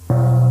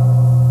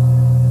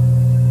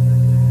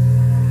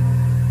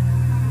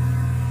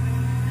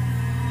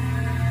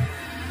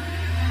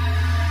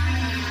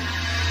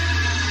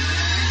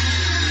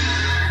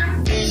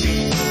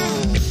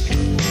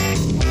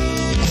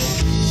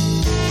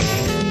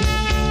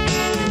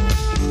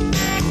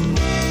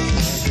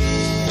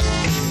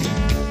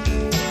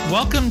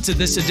Welcome to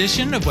this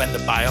edition of When the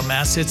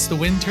Biomass Hits the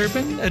Wind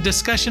Turbine, a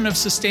discussion of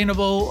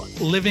sustainable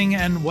living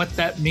and what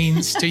that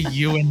means to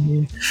you and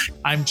me.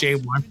 I'm Jay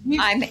Warmke.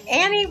 I'm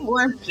Annie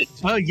Warmke.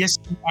 Oh, yes,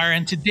 you are.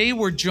 And today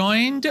we're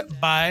joined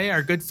by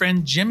our good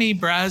friend Jimi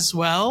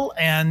Braswell.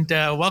 And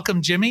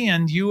welcome, Jimi.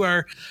 And you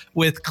are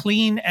with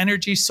Clean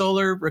Energy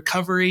Solar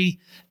Recovery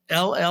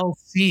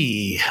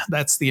LLC.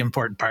 That's the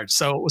important part.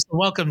 So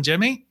welcome,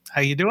 Jimi.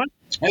 How you doing?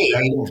 Hey,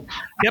 how you doing?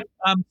 Yep.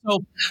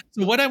 So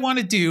what I want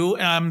to do,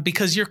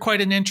 because you're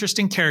quite an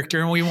interesting character,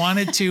 and we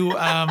wanted to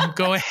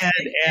go ahead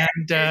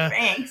and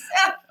Thanks.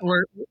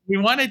 we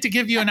wanted to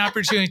give you an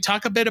opportunity to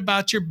talk a bit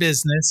about your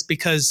business,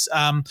 because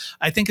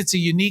I think it's a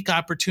unique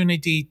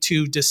opportunity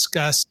to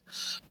discuss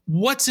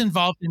what's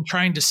involved in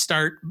trying to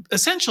start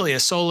essentially a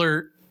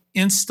solar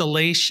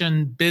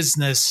installation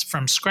business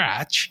from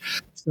scratch.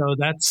 So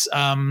that's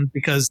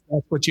because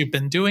that's what you've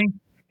been doing.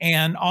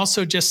 And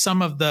also just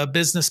some of the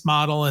business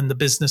model and the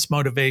business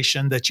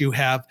motivation that you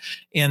have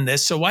in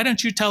this. So why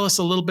don't you tell us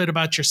a little bit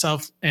about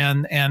yourself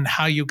and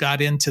how you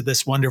got into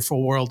this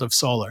wonderful world of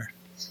solar?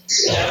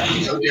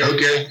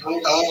 Okay.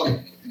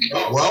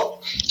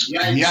 Well,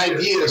 the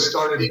idea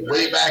started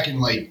way back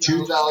in like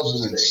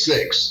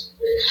 2006.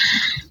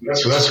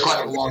 So that's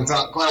quite a long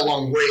time, quite a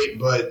long wait,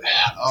 but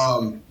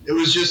it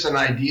was just an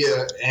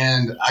idea,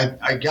 and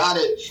I got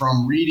it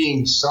from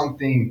reading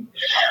something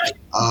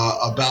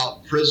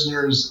about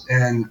prisoners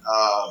in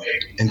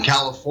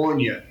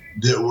California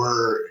that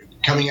were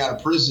coming out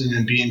of prison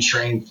and being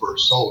trained for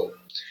solar.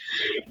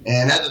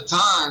 And at the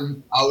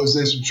time, I was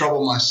in some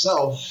trouble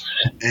myself,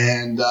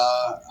 and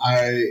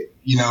I,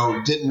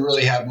 didn't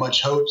really have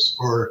much hopes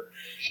for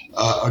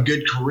a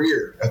good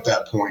career at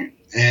that point.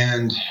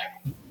 And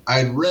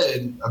I'd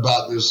read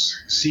about this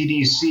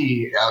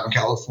CDC out in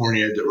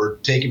California that were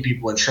taking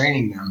people and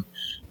training them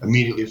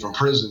immediately from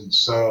prison.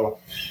 So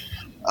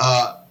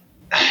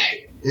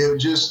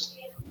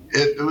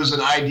it was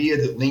an idea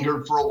that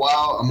lingered for a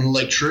while. I'm an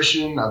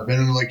electrician. I've been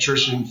an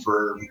electrician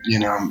for,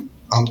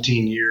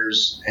 umpteen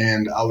years,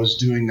 and I was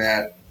doing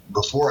that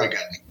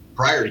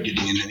prior to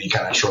getting in any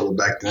kind of trouble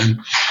back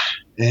then.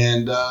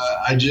 And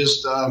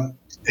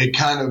it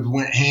kind of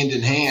went hand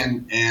in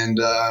hand, and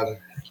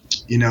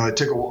it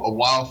took a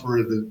while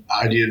for the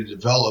idea to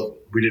develop.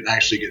 We didn't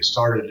actually get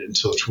started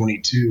until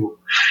 22.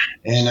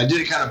 And I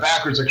did it kind of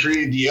backwards. I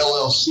created the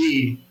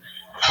LLC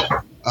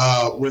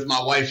with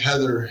my wife,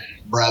 Heather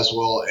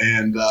Braswell,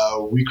 and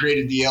we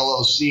created the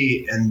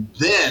LLC. And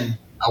then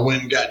I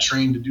went and got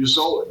trained to do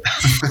solar.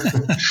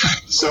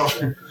 So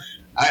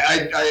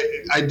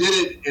I did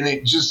it, and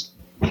it just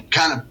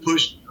kind of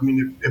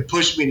it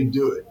pushed me to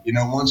do it.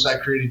 Once I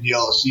created the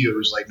LLC, it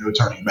was like no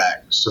turning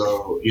back.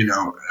 So,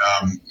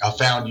 I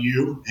found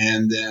you,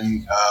 and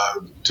then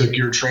took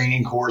your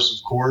training course,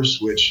 of course,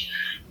 which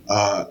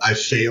I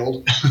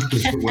failed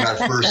when I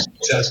first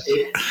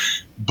tested.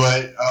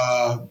 But,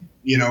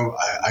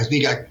 I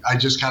think I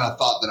just kind of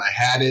thought that I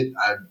had it.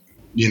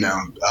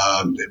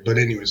 But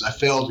anyways, I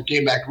failed,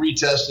 came back,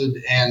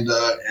 retested, and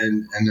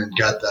then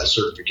got that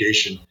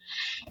certification.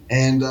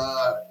 And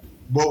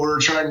what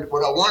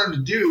I wanted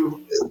to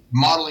do,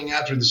 modeling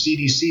after the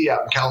CDC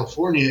out in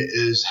California,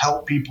 is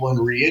help people in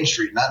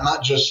reentry,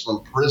 not just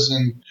from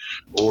prison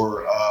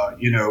or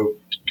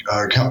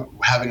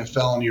having a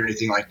felony or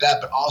anything like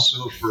that, but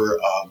also for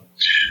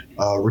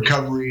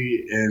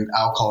recovery and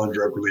alcohol and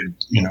drug related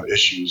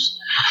issues,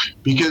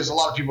 because a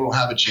lot of people don't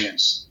have a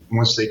chance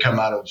once they come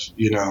out of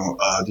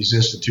these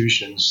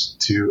institutions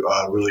to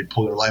really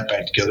pull their life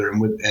back together,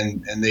 and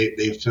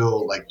they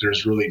feel like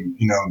there's really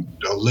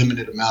a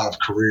limited amount of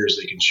careers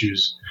they can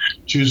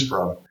choose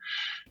from.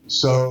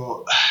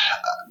 So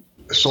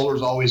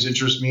solar's always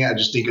interested me. I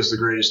just think it's the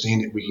greatest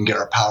thing that we can get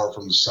our power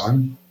from the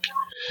sun,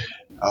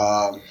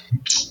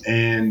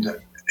 and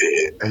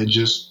it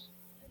just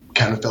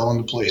kind of fell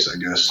into place, I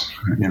guess.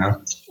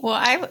 Well,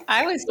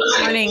 I was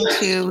wanting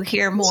to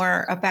hear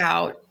more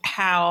about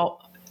how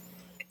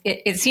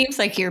it seems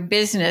like your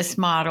business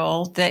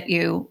model that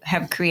you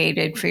have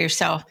created for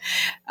yourself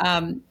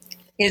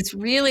is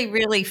really,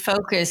 really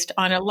focused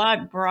on a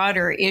lot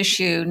broader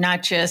issue,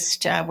 not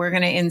just we're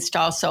going to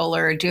install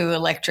solar or do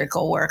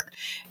electrical work.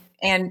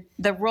 And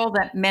the role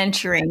that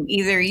mentoring,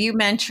 either you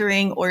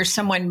mentoring or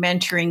someone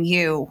mentoring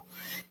you,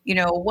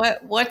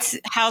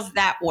 how's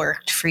that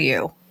worked for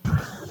you?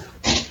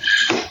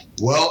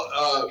 Well,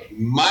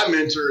 my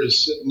mentor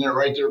is sitting there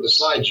right there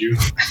beside you.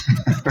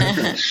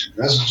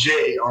 That's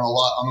Jay on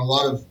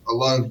a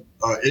lot of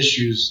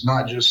issues,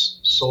 not just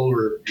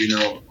solar,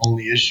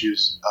 only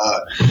issues.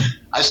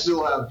 I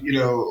still have,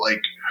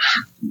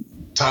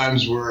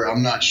 times where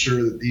I'm not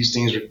sure that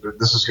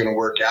this is going to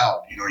work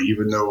out,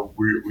 even though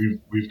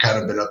we've kind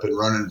of been up and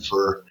running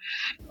for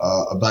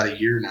about a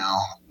year now.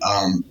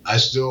 I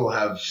still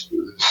have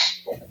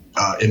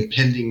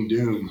impending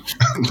doom.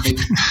 Like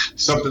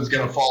something's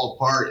going to fall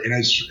apart, and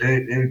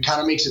it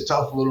kind of makes it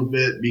tough a little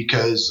bit,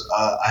 because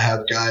I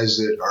have guys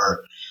that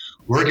are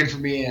working for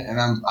me, and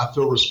I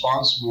feel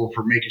responsible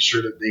for making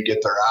sure that they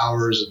get their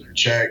hours and their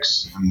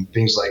checks and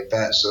things like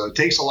that. So it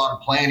takes a lot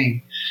of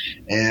planning,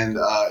 and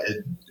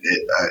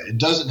it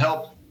doesn't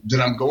help that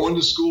I'm going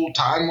to school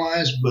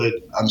time-wise, but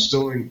I'm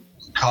still in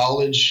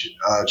college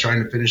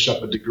trying to finish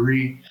up a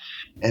degree.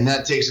 And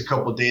that takes a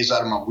couple of days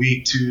out of my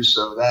week too.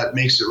 So that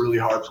makes it really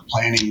hard for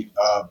planning.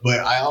 But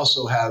I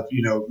also have,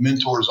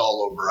 mentors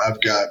all over. I've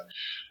got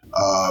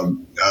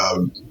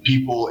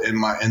people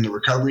in the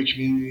recovery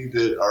community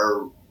that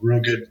are real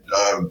good,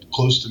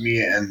 close to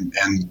me and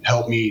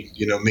help me,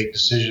 make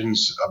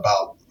decisions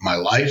about my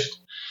life.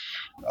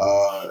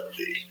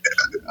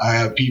 I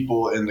have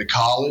people in the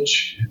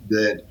college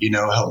that,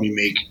 help me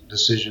make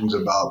decisions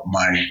about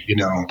my,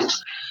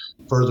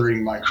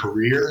 furthering my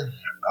career.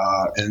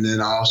 And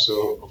then I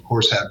also, of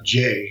course, have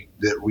Jay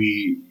that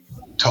we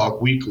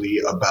talk weekly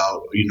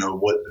about,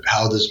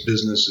 how this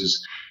business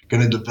is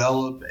going to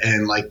develop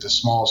and like the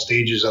small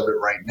stages of it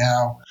right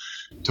now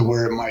to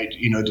where it might,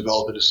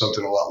 develop into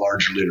something a lot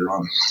larger later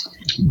on.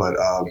 But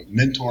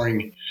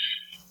mentoring,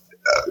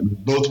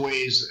 both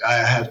ways, I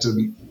have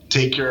to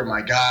take care of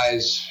my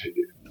guys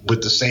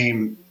with the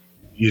same,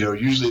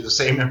 usually the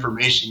same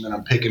information that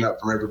I'm picking up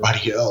from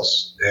everybody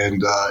else.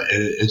 And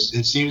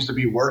it seems to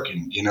be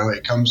working.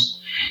 It comes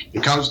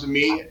to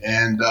me,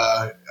 and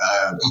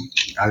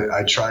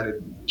I try to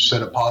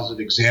set a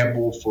positive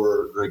example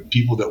for the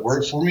people that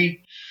work for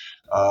me,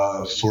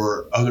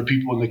 for other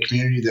people in the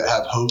community that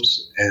have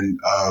hopes and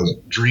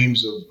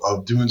dreams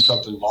of doing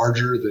something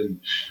larger than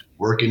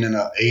working in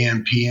a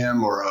AM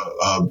PM or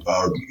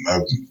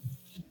a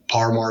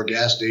Parmar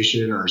gas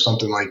station or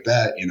something like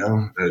that,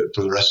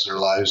 for the rest of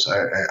their lives.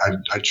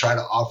 I try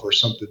to offer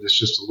something that's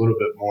just a little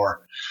bit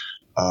more,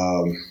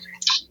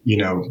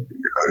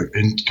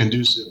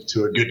 conducive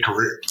to a good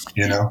career,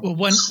 Well,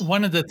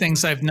 one of the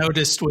things I've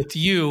noticed with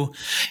you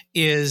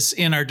is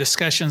in our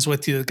discussions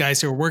with you, the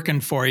guys who are working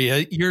for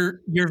you,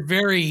 you're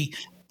very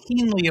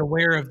keenly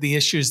aware of the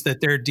issues that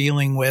they're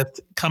dealing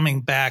with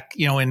coming back,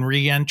 in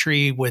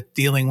reentry, with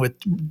dealing with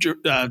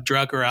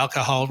drug or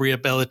alcohol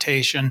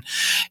rehabilitation.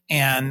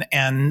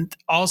 And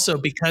also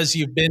because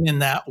you've been in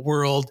that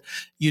world,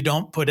 you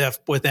don't put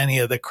up with any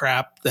of the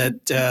crap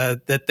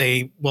that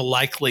they will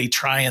likely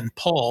try and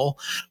pull,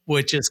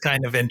 which is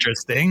kind of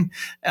interesting.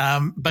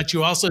 But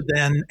you also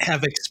then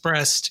have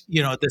expressed,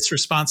 this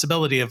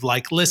responsibility of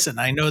like, listen,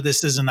 I know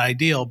this isn't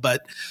ideal,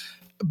 but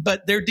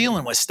they're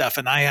dealing with stuff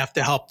and I have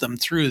to help them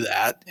through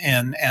that.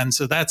 And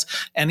so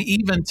and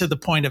even to the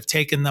point of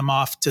taking them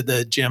off to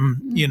the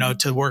gym,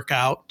 to work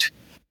out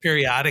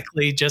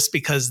periodically, just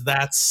because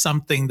that's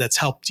something that's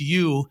helped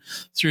you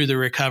through the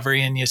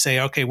recovery. And you say,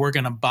 okay, we're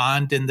going to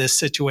bond in this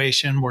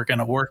situation. We're going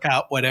to work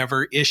out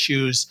whatever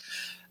issues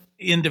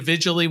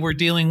individually we're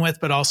dealing with,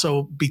 but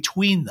also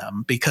between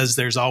them, because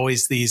there's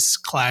always these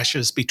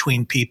clashes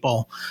between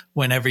people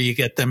whenever you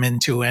get them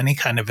into any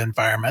kind of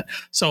environment.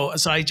 So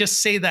I just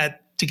say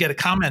that to get a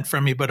comment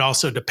from you, but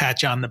also to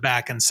pat you on the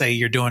back and say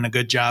you're doing a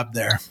good job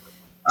there.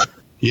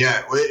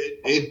 Yeah,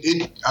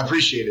 I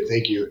appreciate it.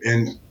 Thank you.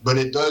 But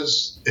it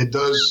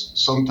does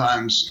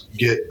sometimes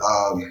get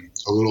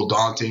a little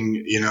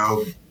daunting,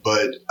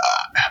 but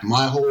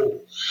my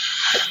whole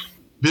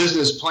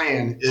business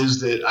plan is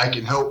that I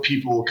can help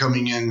people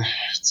coming in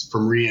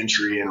from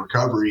reentry and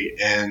recovery.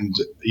 And,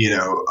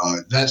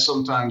 that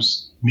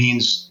sometimes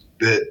means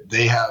that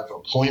they have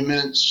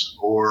appointments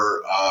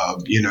or,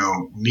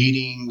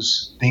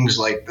 meetings, things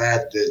like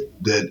that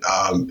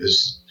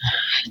is,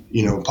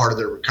 part of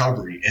their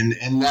recovery.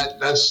 And that's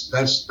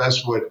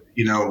what,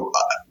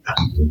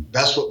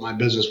 that's what my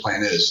business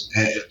plan is.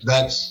 And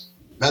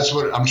that's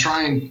what I'm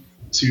trying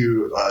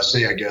to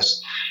say, I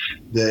guess,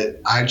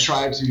 that I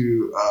try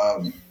to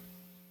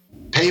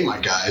pay my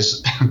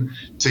guys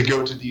to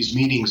go to these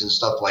meetings and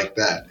stuff like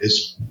that.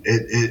 It's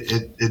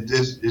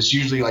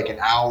usually like an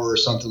hour or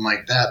something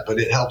like that, but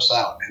it helps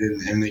out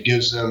and it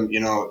gives them,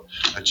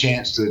 a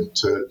chance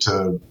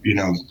to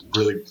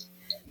really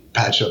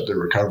patch up their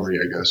recovery,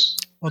 I guess.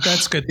 Well,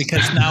 that's good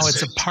because now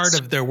it's a part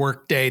of their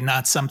workday,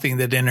 not something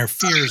that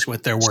interferes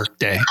with their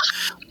workday.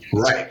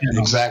 Right.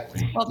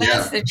 Exactly. Well,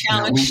 that's the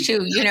challenge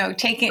too.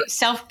 Taking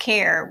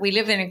self-care. We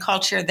live in a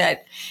culture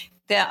that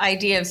the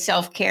idea of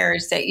self-care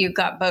is that you've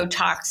got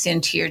Botox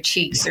into your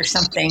cheeks or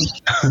something.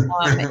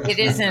 It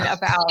isn't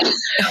about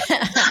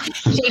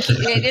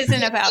it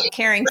isn't about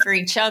caring for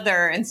each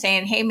other and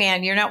saying, "Hey,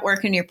 man, you're not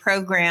working your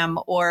program,"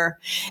 or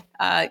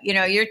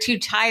you're too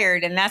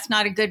tired, and that's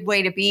not a good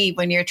way to be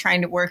when you're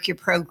trying to work your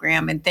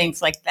program and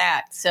things like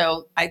that.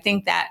 So I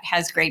think that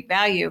has great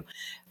value.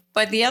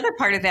 But the other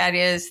part of that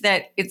is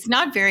that it's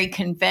not very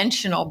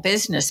conventional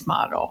business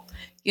model.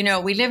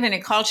 We live in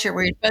a culture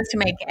where you're supposed to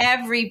make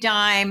every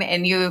dime,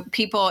 and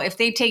people, if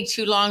they take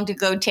too long to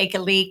go take a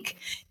leak,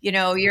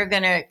 you're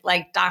going to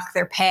like dock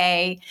their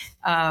pay.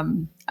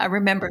 I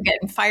remember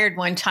getting fired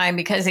one time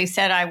because they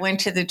said I went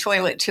to the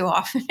toilet too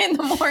often in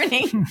the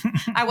morning.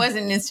 I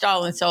wasn't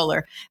installing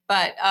solar,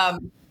 but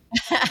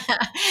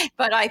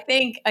but I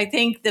think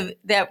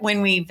that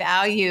when we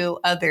value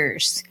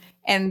others,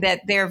 and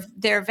that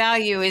their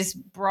value is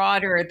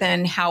broader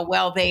than how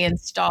well they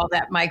install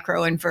that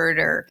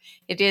microinverter.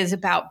 It is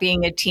about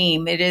being a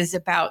team. It is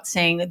about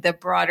saying the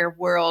broader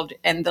world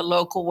and the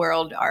local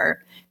world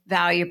are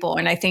valuable.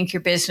 And I think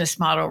your business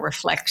model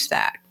reflects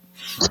that.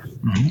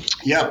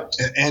 Yeah,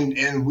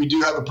 and we do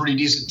have a pretty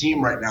decent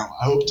team right now.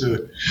 I hope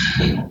to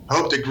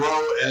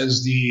grow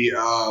as the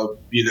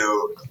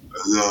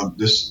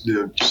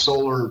the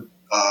solar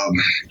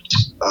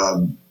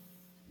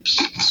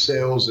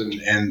sales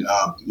and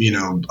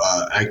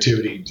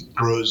activity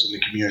grows in the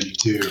community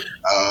too.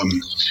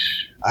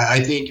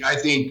 I think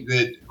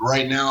that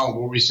right now,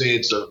 where we say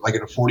it's like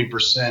at a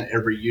 40%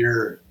 every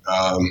year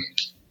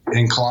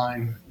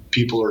incline,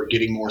 people are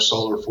getting more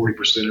solar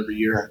 40% every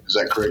year. Is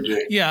that correct,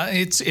 Jay? Yeah,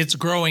 it's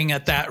growing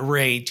at that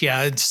rate.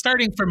 Yeah, it's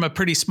starting from a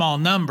pretty small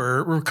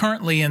number. We're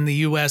currently in the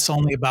U.S.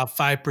 only about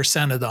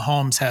 5% of the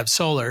homes have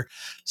solar,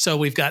 so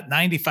we've got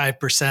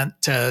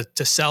 95%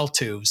 to sell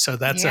to. So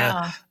that's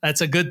a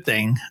good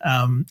thing.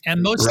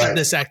 And most of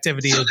this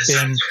activity has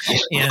been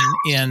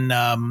in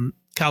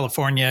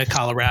California,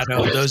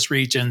 Colorado, those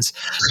regions.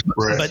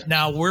 Right. But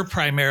now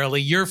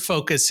your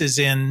focus is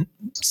in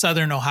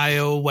Southern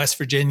Ohio, West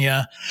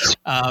Virginia,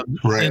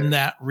 in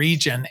that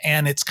region.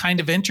 And it's kind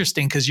of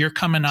interesting because you're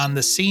coming on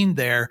the scene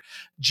there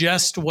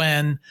just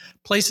when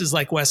places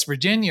like West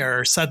Virginia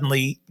are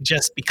suddenly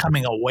just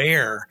becoming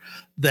aware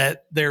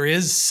that there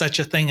is such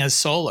a thing as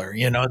solar.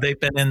 They've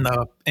been in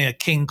the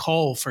king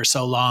coal for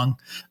so long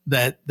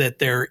that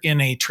they're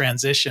in a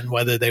transition,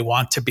 whether they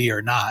want to be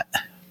or not.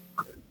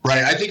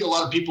 Right. I think a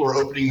lot of people are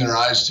opening their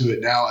eyes to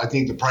it now. I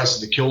think the price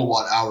of the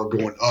kilowatt hour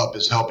going up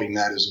is helping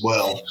that as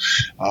well.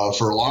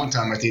 For a long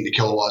time, I think the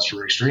kilowatts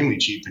were extremely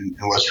cheap in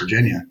West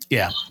Virginia.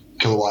 Yeah.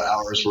 Kilowatt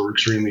hours were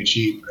extremely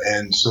cheap.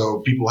 And so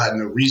people had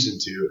no reason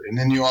to. And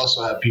then you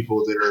also have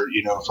people that are,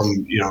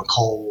 from,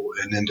 coal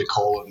and into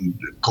coal and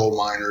coal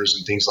miners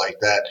and things like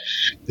that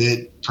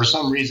for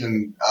some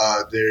reason,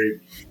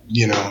 they're,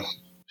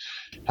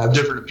 have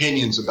different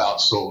opinions about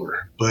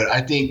solar, but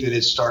I think that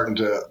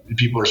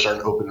people are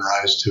starting to open their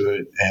eyes to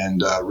it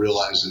and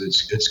realize that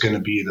it's going to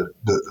be the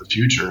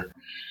future.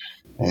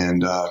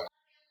 And I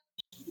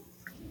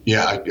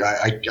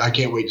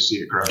can't wait to see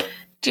it grow.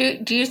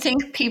 Do you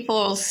think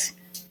people's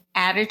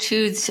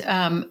attitudes,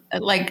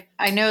 like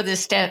I know the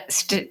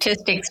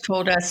statistics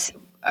told us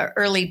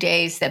early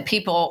days that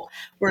people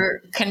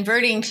were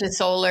converting to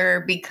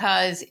solar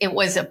because it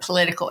was a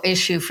political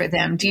issue for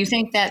them. Do you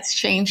think that's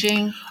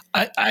changing?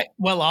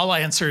 Well, I'll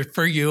answer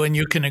for you, and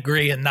you can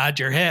agree and nod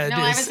your head. No,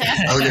 I was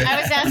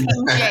asking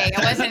Jay.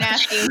 I wasn't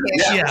asking him.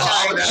 Yeah.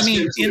 I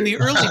mean, in the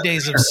early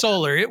days of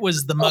solar, it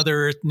was the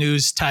Mother Earth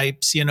News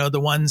types, the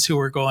ones who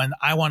were going,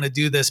 I want to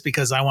do this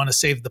because I want to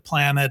save the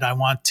planet. I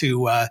want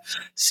to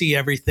see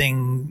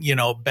everything,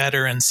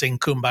 better and sing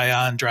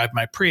Kumbaya and drive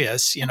my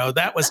Prius.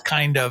 That was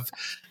kind of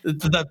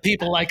the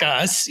people like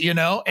us, and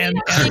come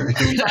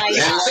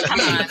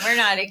on, we're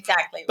not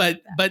exactly.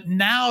 But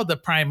now the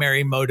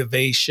primary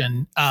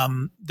motivation,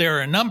 there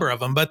are a number of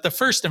them, but the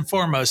first and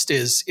foremost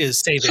is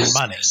saving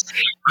money.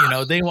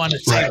 They want to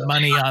save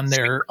money on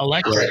their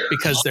electric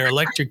because their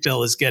electric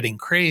bill is getting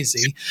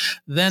crazy.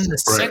 Then the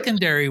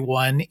secondary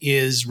one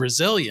is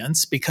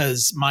resilience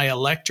because my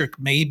electric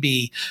may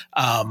be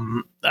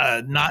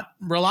not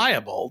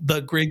reliable. The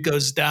grid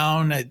goes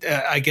down.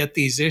 I get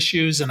these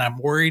issues and I'm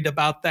worried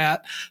about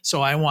that.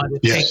 So I want to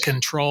take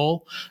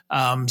control.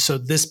 So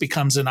this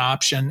becomes an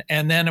option.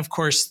 And then, of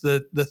course,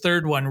 the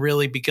third one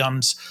really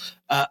becomes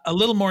a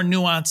little more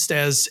nuanced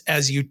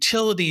as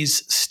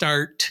utilities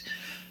start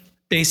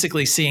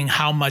basically seeing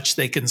how much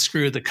they can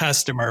screw the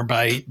customer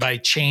by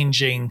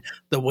changing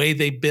the way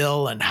they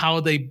bill and how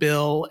they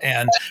bill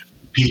and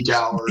peak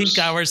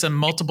hours and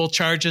multiple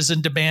charges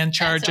and demand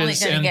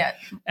charges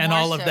and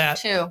all of that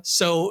too.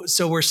 So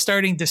we're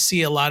starting to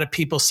see a lot of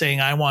people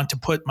saying, I want to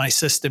put my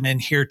system in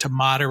here to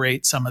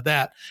moderate some of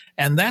that.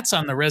 And that's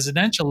on the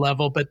residential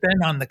level. But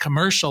then on the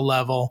commercial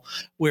level,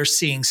 we're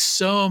seeing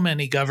so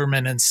many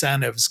government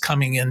incentives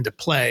coming into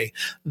play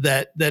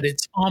that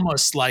it's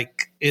almost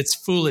like it's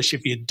foolish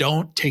if you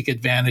don't take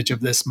advantage of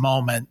this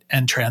moment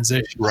and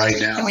transition. Right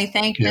now. Can we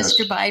thank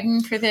Mr.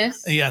 Biden for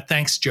this? Yeah,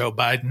 thanks, Joe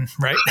Biden.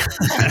 Right.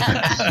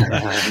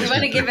 We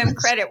want to give him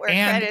credit where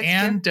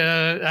credit's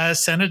due.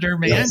 Senator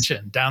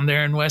Manchin down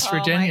there in West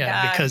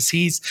Virginia, because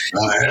he's.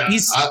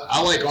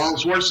 I like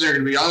Arnold Schwarzenegger,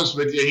 to be honest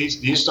with you.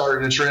 He's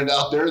starting a trend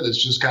out there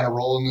that's just kind of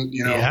rolling,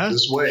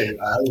 this way.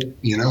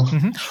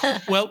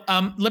 Mm-hmm. Well,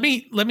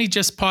 let me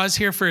just pause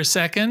here for a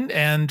second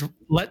and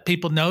let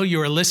people know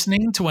you are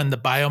listening to When the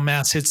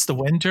Biomass Hits the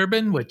Wind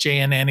Turbine with Jay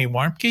and Annie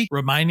Warmke,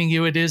 reminding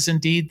you it is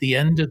indeed the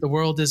end of the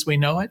world as we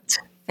know it.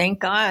 Thank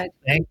God.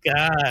 Thank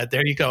God.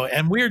 There you go.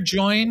 And we're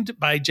joined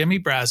by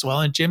Jimi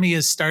Braswell, and Jimi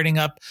is starting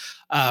up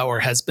or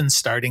has been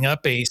starting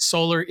up a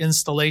solar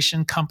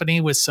installation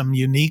company with some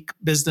unique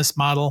business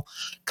model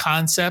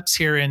concepts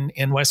here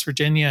in West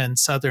Virginia and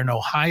Southern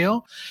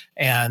Ohio.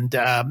 And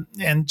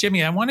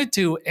Jimi, I wanted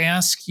to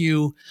ask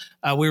you,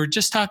 we were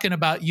just talking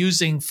about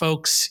using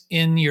folks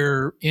in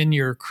your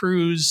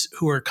crews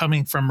who are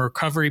coming from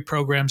recovery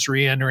programs,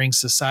 reentering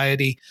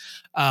society.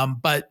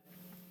 But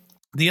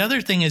The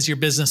other thing is your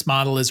business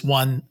model is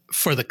one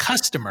for the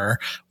customer.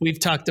 We've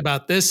talked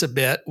about this a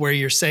bit where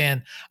you're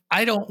saying,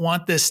 I don't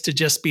want this to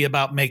just be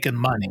about making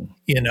money.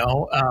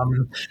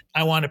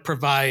 I want to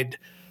provide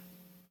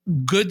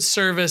good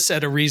service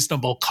at a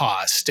reasonable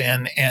cost,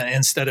 and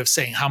instead of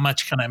saying, how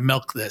much can I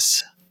milk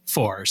this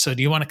for? So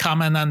do you want to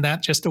comment on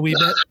that just a wee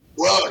bit?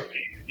 Well,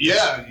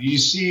 yeah, you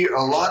see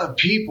a lot of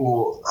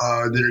people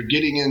that are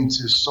getting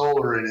into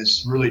solar, and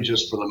it's really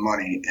just for the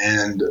money.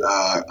 And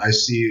I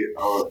see,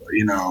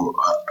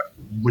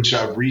 which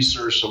I've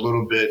researched a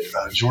little bit.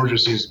 Georgia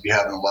seems to be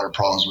having a lot of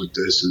problems with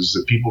this. Is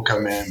that people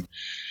come in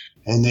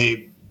and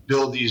they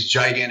build these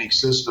gigantic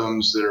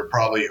systems that are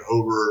probably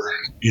over,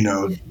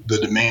 the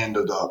demand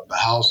of the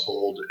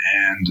household,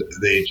 and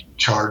they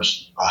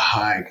charge a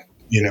high.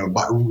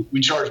 We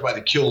charge by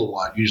the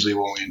kilowatt usually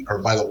or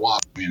by the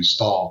watt when we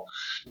install.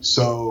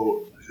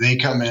 So they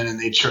come in and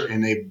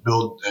they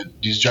build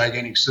these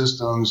gigantic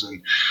systems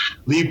and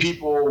leave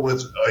people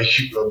with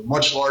a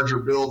much larger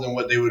bill than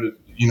what they would have,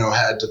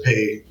 had to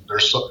pay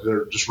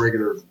their just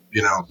regular,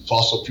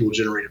 fossil fuel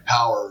generated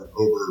power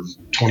over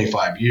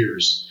 25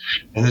 years.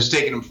 And it's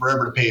taken them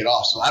forever to pay it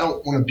off. So I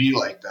don't want to be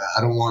like that.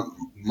 I don't want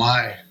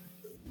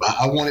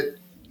I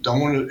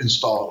want to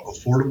install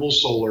affordable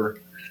solar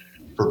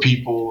for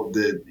people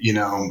that,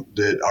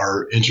 that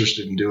are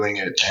interested in doing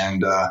it.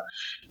 And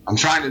I'm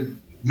trying to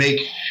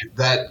make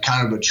that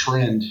kind of a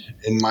trend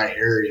in my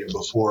area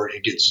before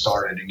it gets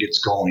started and gets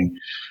going.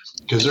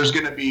 Because there's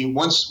going to be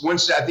once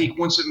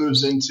it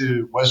moves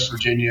into West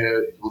Virginia,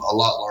 a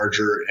lot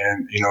larger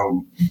and,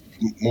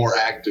 more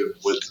active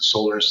with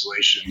solar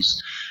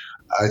installations,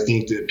 I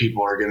think that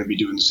people are going to be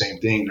doing the same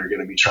thing. They're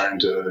going to be trying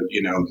to,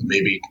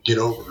 maybe get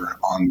over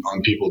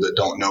on people that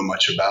don't know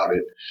much about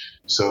it.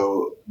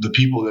 So the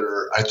people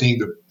I think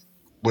that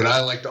what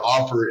I like to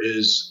offer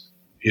is,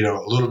 a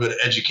little bit of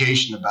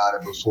education about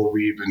it before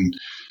we even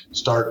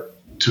start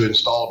to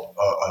install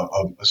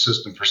a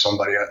system for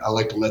somebody. I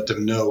like to let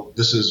them know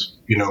this is,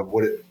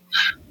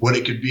 what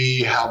it could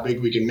be, how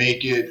big we can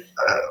make it.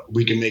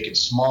 We can make it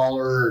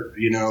smaller,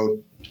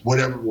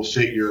 whatever will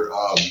fit your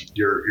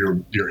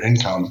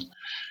income,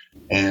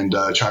 and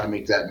try to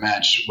make that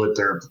match what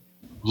they're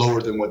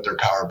lower than what their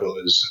power bill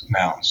is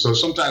now. So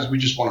sometimes we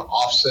just want to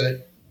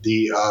offset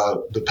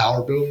the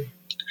power bill.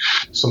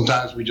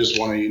 Sometimes we just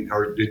want to,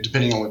 or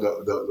depending on what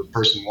the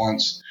person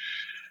wants,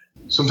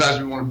 sometimes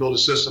we want to build a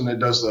system that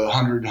does the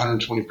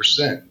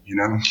 100-120%,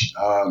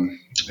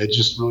 it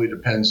just really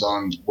depends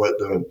on what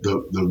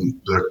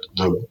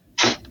the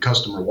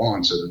customer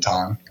wants at the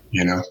time,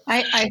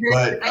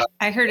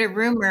 I heard a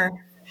rumor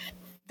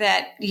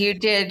that you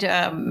did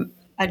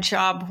a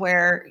job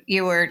where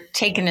you were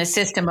taking a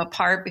system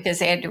apart because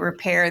they had to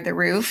repair the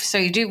roof. So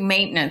you do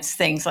maintenance,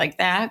 things like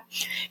that.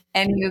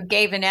 And you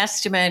gave an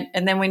estimate.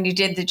 And then when you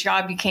did the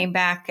job, you came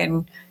back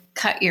and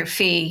cut your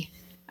fee.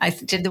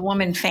 Did the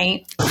woman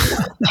faint?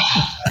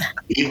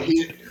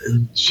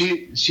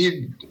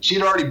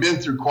 She'd already been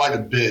through quite a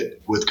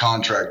bit with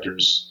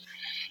contractors.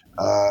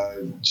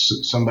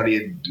 Somebody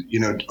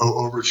had,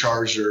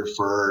 overcharged her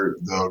for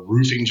the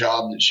roofing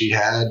job that she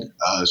had.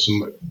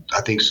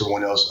 I think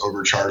someone else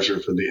overcharged her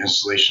for the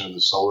installation of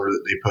the solar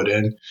that they put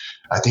in.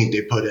 I think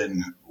they put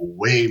in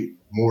way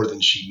more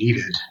than she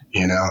needed,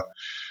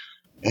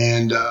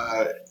 and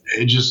I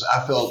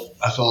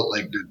felt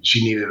like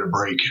she needed a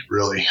break,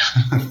 really.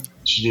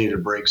 She needed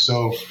a break.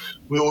 So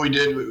what we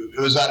did, it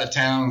was out of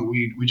town.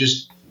 We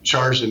just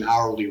charged an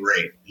hourly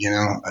rate,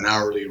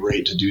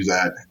 to do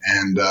that.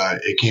 And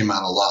it came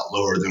out a lot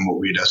lower than what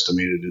we had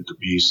estimated it to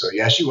be. So,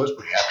 yeah, she was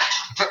pretty happy.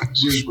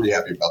 She was pretty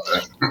happy about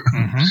that.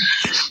 Mm-hmm.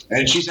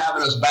 And she's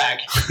having us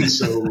back.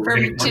 So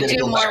to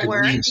do more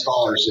work.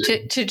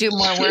 To do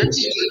more work.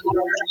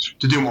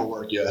 To do more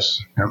work, yes.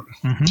 Yep.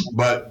 Mm-hmm.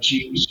 But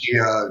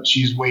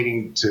she's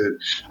waiting to.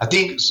 I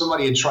think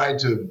somebody had tried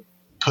to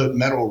put a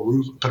metal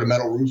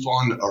roof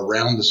on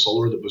around the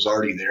solar that was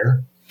already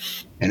there.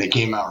 And it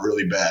came out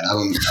really bad. I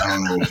don't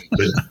know,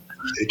 but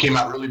it came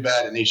out really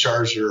bad, and they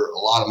charged her a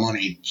lot of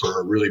money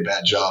for a really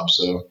bad job.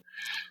 So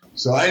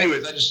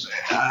anyways,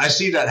 I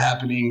see that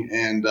happening,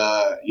 and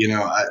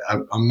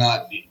I'm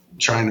not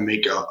trying to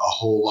make a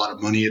whole lot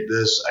of money at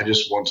this. I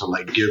just want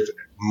to give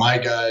my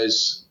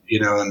guys,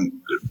 and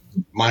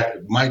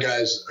my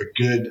guys a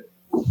good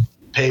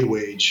pay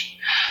wage,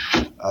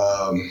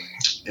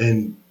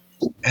 and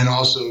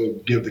also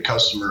give the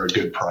customer a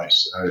good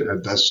price.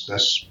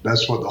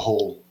 That's what the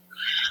whole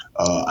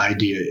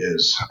idea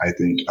is. I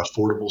think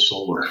affordable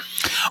solar.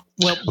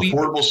 Well,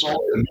 affordable solar,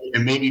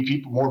 and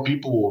maybe more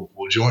people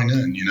will join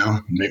in.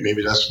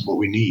 Maybe that's what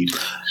we need.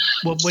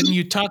 Well, when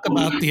you talk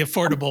about the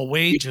affordable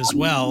wage as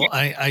well,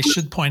 I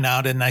should point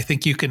out, and I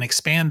think you can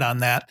expand on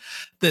that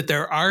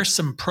there are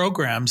some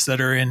programs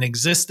that are in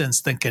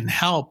existence that can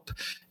help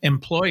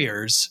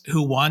employers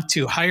who want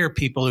to hire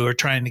people who are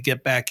trying to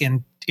get back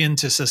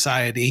into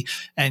society.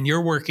 And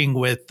you're working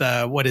with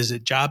what is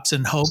it, Jobs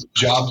and Hope?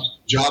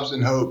 Jobs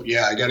and Hope.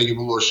 Yeah, I got to give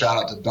a little shout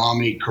out to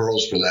Dominique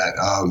Curls for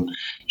that.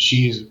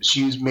 She's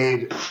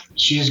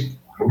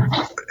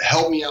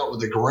helped me out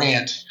with a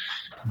grant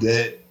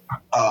that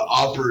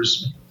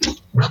offers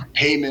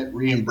payment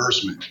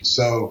reimbursement.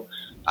 So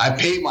I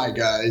pay my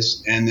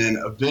guys, and then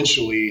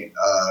eventually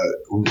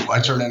I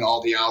turn in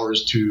all the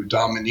hours to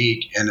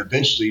Dominique, and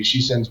eventually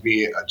she sends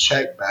me a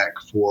check back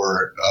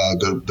for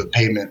the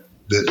payment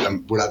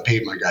that what I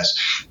paid my guys.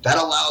 That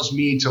allows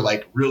me to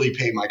like really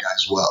pay my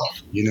guys well,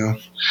 you know,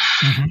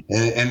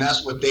 and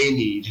that's what they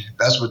need.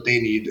 That's what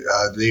they need.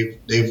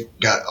 They've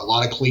got a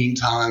lot of clean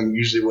time.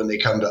 Usually when they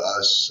come to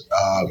us,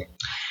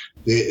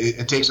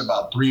 it takes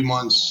about 3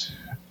 months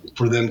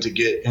for them to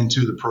get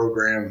into the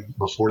program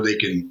before they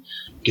can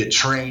get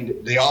trained.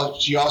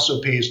 She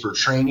also pays for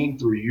training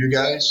through you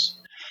guys,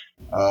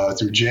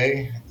 through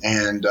Jay.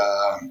 And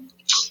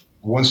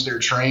once they're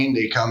trained,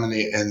 they come and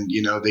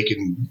they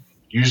can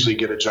usually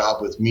get a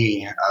job with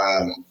me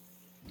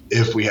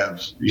if we have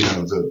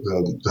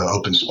the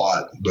open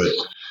spot. But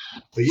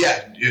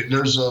yeah,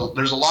 there's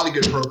a lot of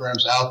good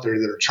programs out there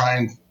that are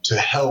trying to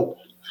help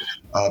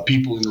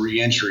people in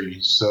reentry.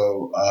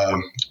 So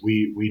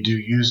we do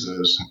use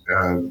those.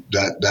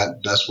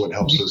 That's what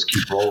helps us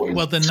keep rolling.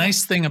 Well, the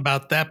nice thing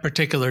about that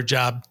particular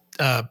job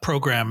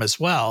program as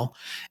well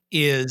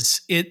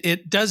is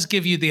it does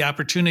give you the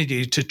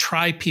opportunity to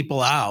try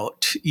people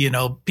out,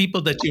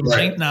 people that you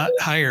might not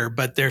hire,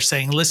 but they're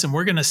saying, listen,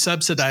 we're going to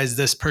subsidize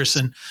this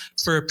person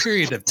for a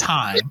period of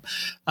time.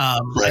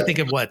 I think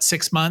of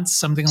 6 months,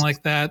 something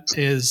like that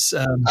is.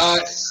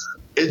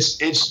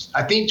 It's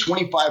I think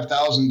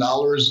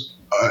 $25,000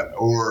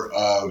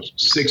 or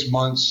 6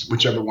 months,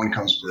 whichever one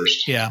comes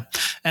first. Yeah.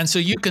 And so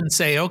you can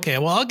say, okay,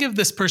 well, I'll give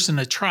this person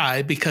a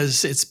try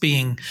because it's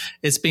being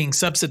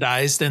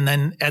subsidized. And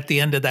then at the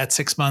end of that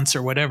 6 months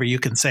or whatever, you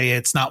can say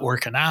it's not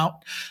working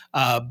out.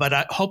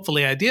 But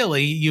hopefully,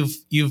 ideally,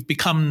 you've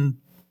come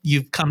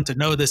to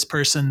know this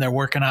person. They're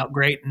working out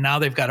great. And now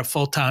they've got a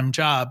full-time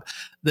job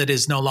that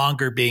is no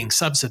longer being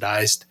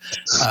subsidized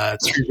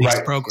through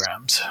these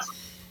programs.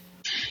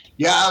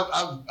 Yeah,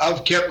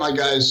 I've kept my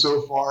guys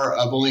so far.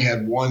 I've only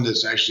had one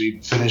that's actually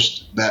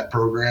finished that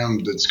program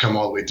that's come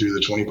all the way through the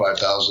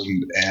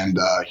 25,000, and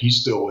he's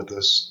still with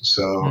us.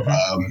 So,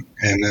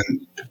 and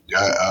then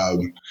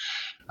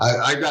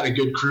I got a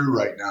good crew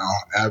right now.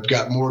 I've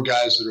got more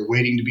guys that are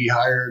waiting to be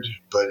hired,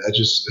 but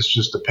it's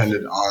just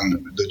dependent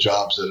on the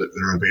jobs that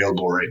are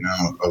available right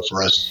now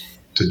for us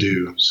to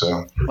do.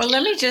 So, well,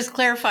 let me just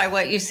clarify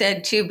what you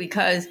said too,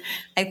 because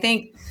I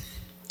think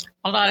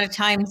a lot of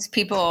times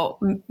people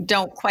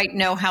don't quite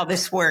know how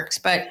this works,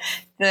 but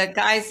the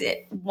guys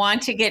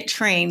want to get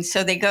trained.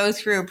 So they go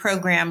through a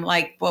program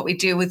like what we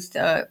do with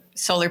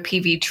solar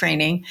PV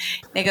training.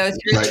 They go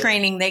through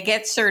training, they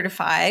get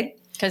certified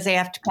because they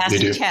have to pass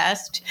a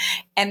test.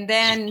 And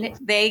then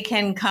they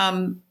can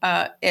come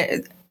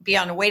be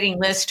on a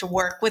waiting list to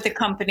work with a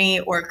company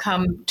or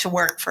come to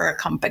work for a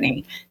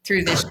company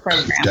through this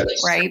program,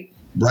 right?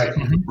 Right.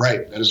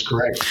 That is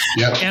correct.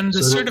 Yeah. And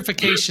the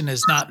certification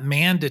is not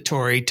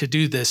mandatory to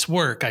do this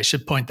work. I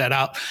should point that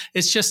out.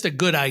 It's just a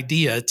good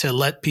idea to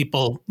let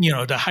people,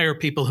 to hire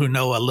people who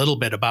know a little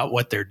bit about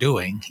what they're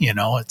doing.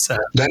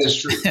 That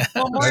is true.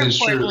 Well, more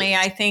importantly,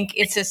 I think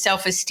it's a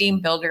self-esteem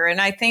builder. And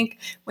I think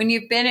when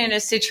you've been in a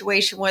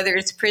situation, whether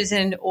it's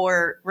prison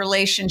or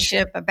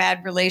relationship, a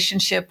bad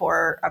relationship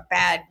or a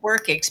bad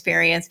work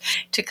experience,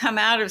 to come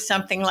out of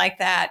something like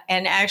that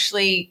and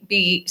actually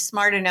be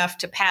smart enough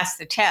to pass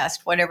the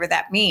test, whatever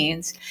that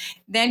means,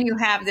 then you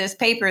have this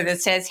paper that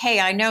says,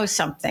 hey, I know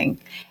something.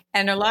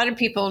 And a lot of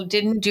people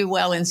didn't do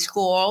well in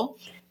school.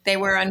 They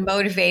were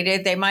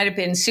unmotivated. They might have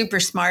been super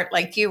smart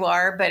like you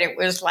are, but it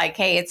was like,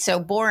 hey, it's so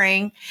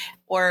boring,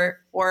 or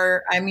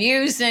I'm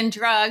using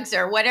drugs,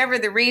 or whatever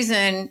the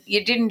reason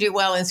you didn't do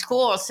well in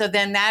school. So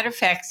then that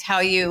affects how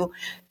you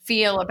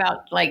feel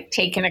about like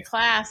taking a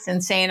class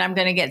and saying, I'm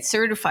going to get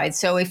certified.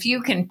 So if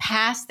you can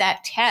pass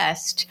that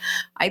test,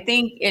 I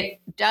think it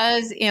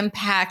does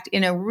impact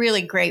in a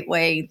really great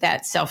way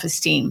that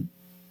self-esteem.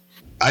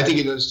 I think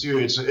it does too.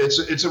 It's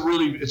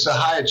a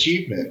high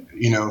achievement,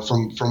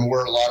 from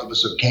where a lot of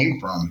us have came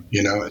from.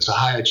 It's a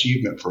high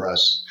achievement for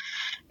us,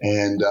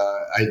 and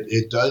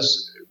it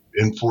does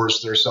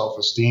enforce their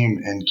self-esteem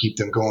and keep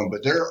them going.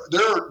 But there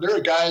are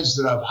guys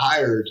that I've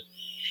hired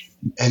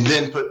and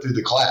then put through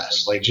the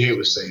class, like Jay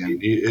was saying.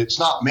 It's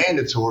not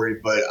mandatory,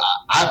 but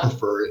I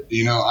prefer it.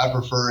 I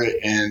prefer it,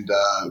 and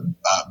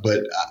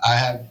but I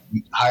have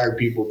hired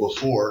people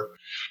before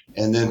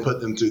and then put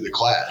them through the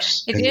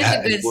class. It is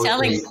a good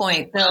selling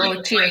point,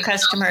 though, to your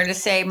customer to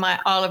say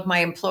all of my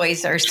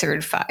employees are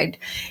certified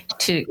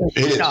to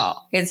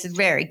install. It's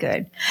very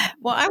good.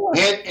 Well,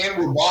 and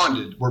we're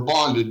bonded. We're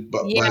bonded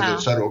by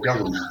the federal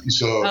government.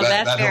 So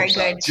that's very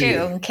good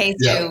too. In case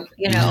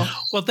you know.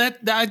 Well, that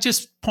I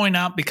just point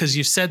out, because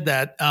you said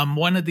that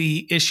one of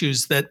the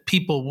issues that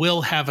people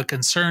will have a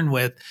concern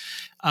with.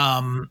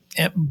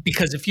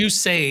 Because if you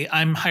say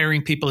I'm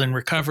hiring people in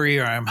recovery,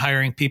 or I'm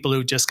hiring people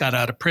who just got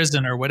out of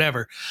prison or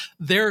whatever,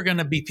 there are going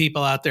to be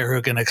people out there who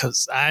are going to,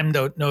 because I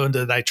don't know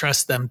that I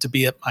trust them to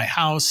be at my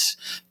house,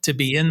 to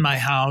be in my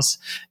house.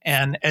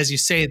 And as you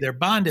say, they're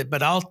bonded.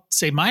 But I'll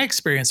say my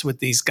experience with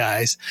these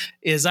guys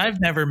is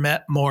I've never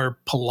met more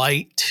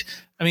polite,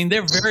 I mean,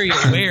 they're very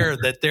aware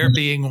that they're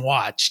being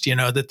watched,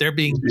 that they're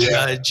being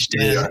judged,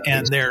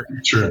 and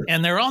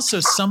they're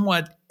also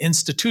somewhat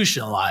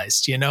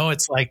institutionalized.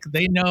 It's like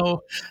they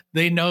know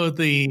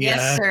the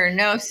yes sir,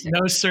 no sir,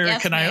 no sir,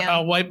 yes, can ma'am.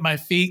 I'll wipe my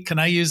feet, can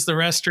I use the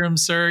restroom,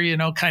 sir,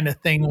 kind of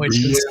thing, which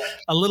is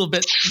a little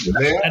bit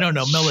I don't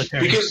know,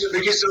 military, because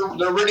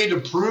they're ready to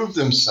prove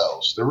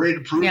themselves. They're ready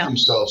to prove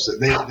themselves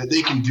that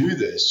they can do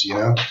this,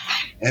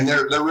 and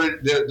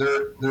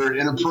they're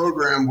in a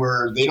program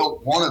where they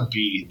don't want to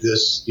be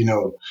this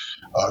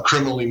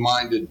criminally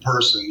minded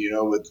person,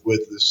 with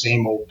the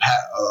same old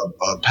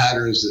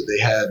patterns that they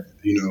had,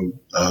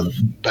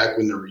 back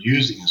when they were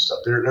using and stuff.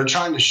 They're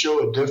trying to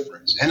show a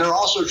difference, and they're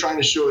also trying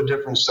to show a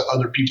difference to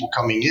other people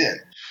coming in.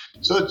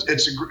 So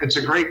it's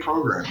a great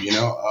program,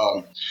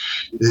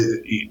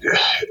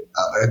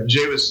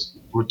 Jay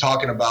we're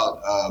talking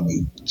about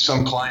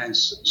some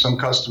clients, some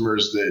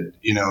customers that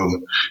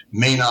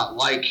may not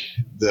like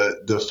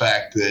the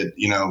fact that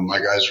my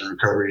guys are in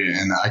recovery,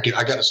 and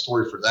I got a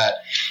story for that.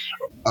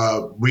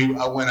 I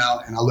went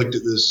out and I looked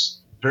at this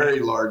very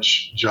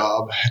large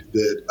job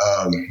that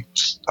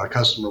a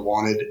customer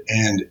wanted,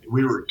 and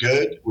we were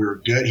good.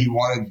 He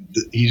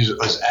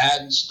was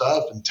adding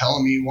stuff and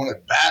telling me he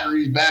wanted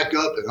batteries back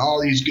up and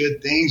all these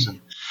good things, and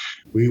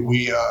we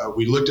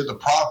looked at the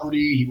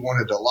property. He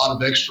wanted a lot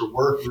of extra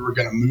work. We were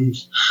going to move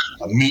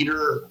a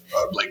meter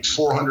like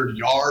 400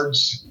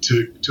 yards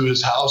to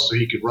his house so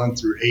he could run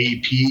through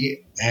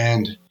AEP.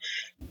 And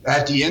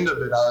at the end of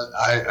it,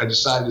 I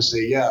decided to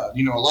say, a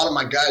lot of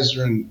my guys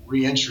are in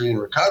reentry and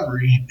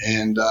recovery,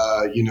 and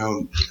they're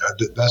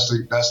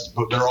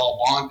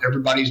all bonded.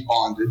 Everybody's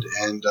bonded,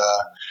 and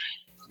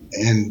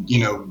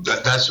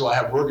that's who I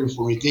have working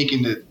for me,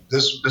 thinking that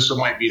this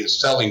might be a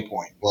selling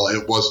point. Well,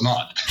 it was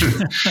not.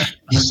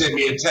 He sent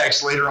me a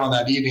text later on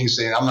that evening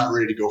saying, I'm not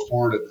ready to go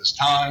forward at this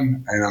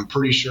time, and I'm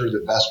pretty sure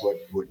that that's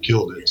what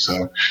killed it.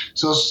 So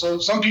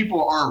some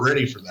people aren't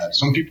ready for that.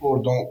 Some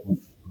people don't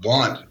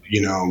want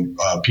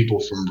people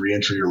from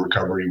reentry or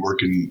recovery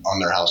working on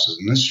their houses,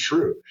 and that's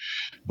true.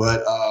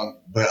 But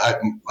I,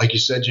 like you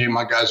said, Jay,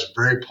 my guys are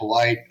very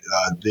polite.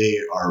 They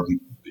are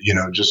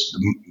just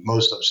the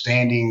most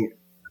upstanding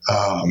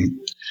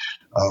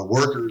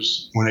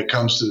workers when it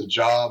comes to the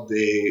job.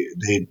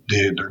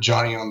 They're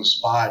Johnny on the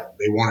spot.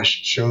 They want to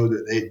show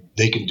that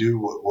they can do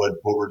what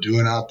we're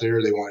doing out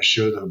there. They want to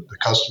show the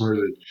customer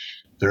that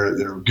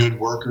they're good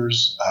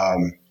workers.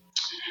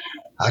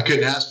 I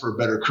couldn't ask for a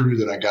better crew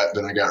than I got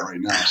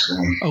right now. So.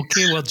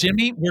 Okay, well,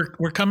 Jimmy,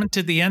 we're coming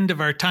to the end of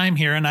our time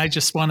here, and I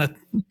just want to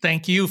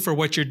thank you for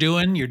what you're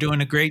doing. You're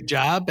doing a great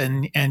job,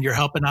 and you're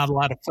helping out a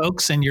lot of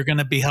folks, and you're going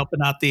to be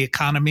helping out the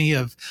economy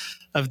of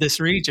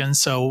this region.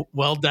 So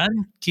well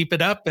done. Keep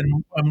it up,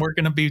 and we're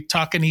going to be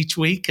talking each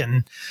week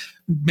and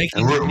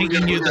making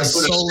you the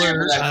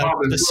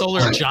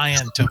solar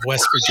giant of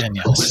West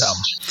Virginia. So,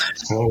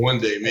 well, one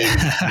day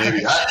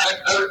maybe.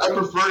 I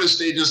prefer to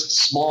stay just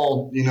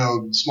small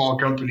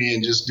company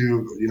and just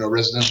do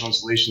residential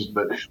installations.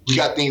 But we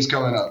got things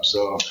coming up,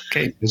 so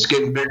It's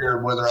getting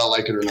bigger, whether I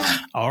like it or not.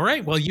 All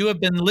right. Well, you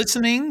have been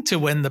listening to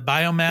When the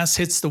Biomass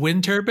Hits the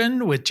Wind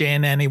Turbine with Jay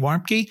and Annie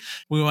Warmke.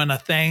 We want to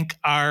thank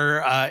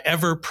our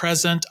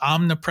ever-present,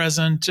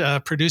 omnipresent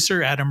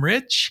producer, Adam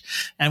Rich,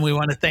 and we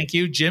want to thank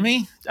you,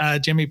 Jimmy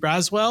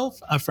Braswell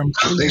from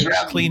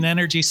Clean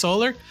Energy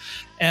Solar.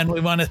 And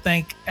we want to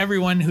thank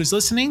everyone who's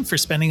listening for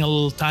spending a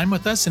little time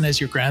with us. And as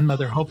your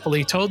grandmother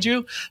hopefully told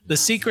you, the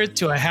secret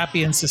to a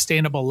happy and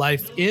sustainable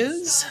life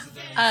is?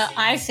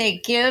 I say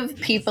give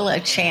people a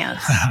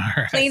chance.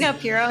 Right. Clean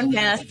up your own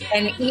mess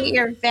and eat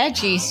your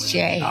veggies,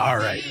 Jay. All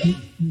right.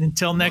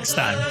 Until next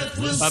time.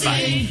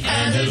 Bye-bye.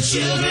 And her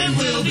children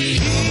will be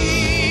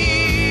healed.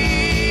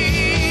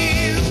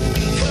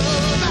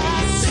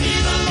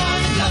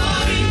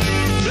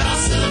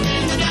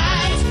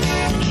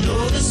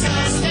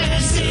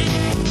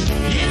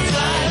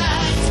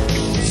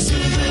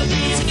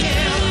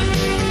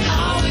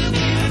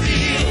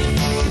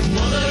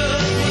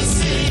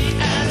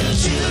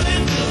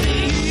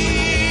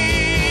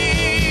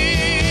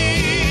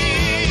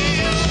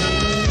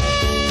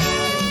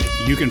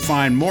 You can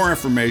find more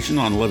information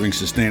on living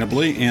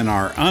sustainably in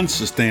our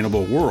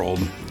unsustainable world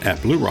at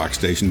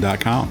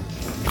BlueRockStation.com.